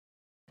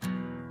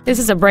This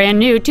is a brand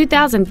new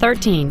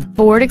 2013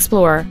 Ford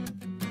Explorer.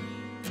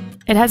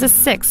 It has a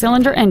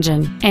 6-cylinder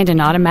engine and an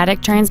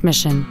automatic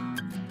transmission.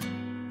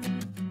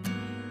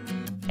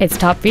 Its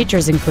top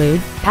features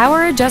include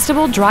power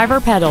adjustable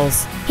driver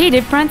pedals,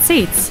 heated front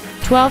seats,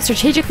 12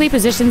 strategically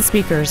positioned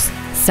speakers,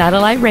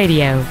 satellite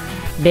radio,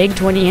 big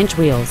 20-inch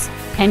wheels,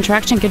 and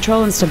traction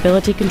control and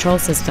stability control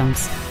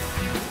systems.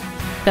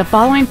 The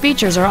following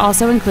features are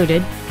also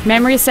included: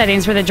 memory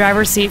settings for the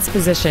driver's seat's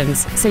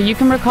positions, so you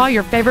can recall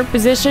your favorite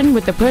position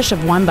with the push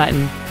of one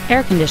button,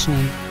 air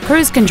conditioning,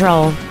 cruise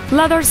control,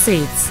 leather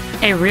seats,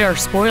 a rear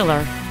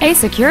spoiler, a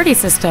security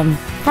system,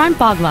 front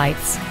fog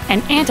lights,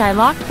 an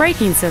anti-lock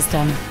braking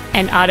system,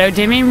 an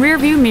auto-dimming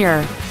rear-view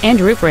mirror,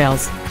 and roof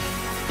rails.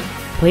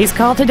 Please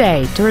call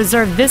today to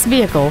reserve this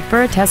vehicle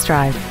for a test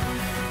drive.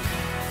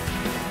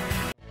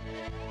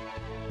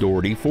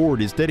 Doherty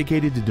Ford is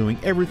dedicated to doing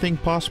everything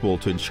possible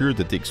to ensure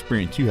that the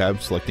experience you have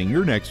selecting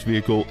your next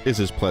vehicle is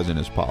as pleasant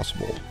as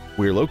possible.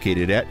 We're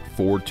located at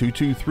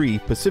 4223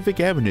 Pacific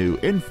Avenue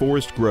in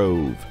Forest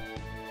Grove.